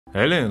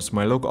Aliens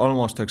may look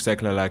almost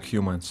exactly like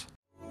humans.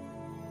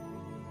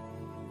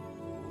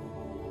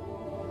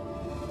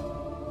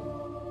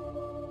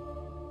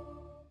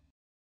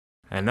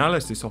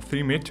 Analysis of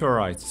 3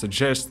 meteorites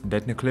suggests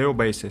that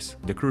nucleobases,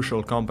 the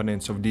crucial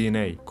components of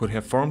DNA, could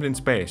have formed in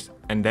space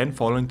and then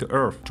fallen to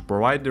Earth to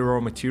provide the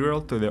raw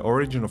material to the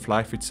origin of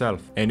life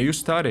itself. A new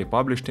study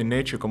published in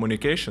Nature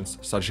Communications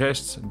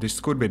suggests this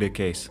could be the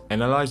case.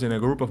 Analyzing a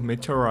group of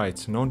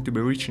meteorites known to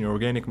be rich in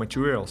organic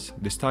materials,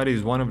 the study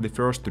is one of the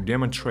first to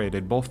demonstrate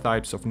that both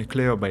types of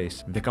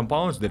nucleobase, the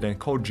compounds that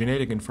encode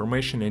genetic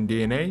information in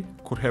DNA,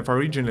 could have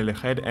originally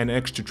had an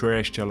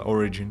extraterrestrial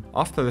origin.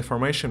 After the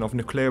formation of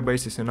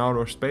nucleobases in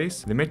outer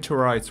space, the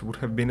meteorites would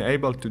have been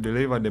able to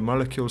deliver the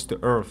molecules to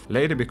Earth,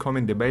 later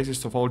becoming the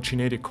basis of all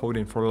genetic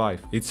coding for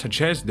life. It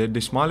suggests that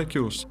these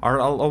molecules are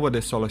all over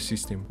the solar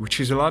system,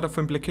 which is a lot of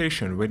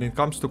implication when it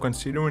comes to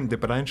considering the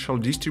potential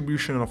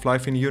distribution of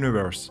life in the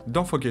universe.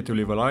 Don't forget to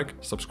leave a like,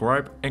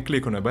 subscribe and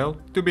click on a bell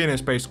to be in a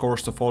space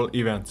course of all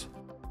events.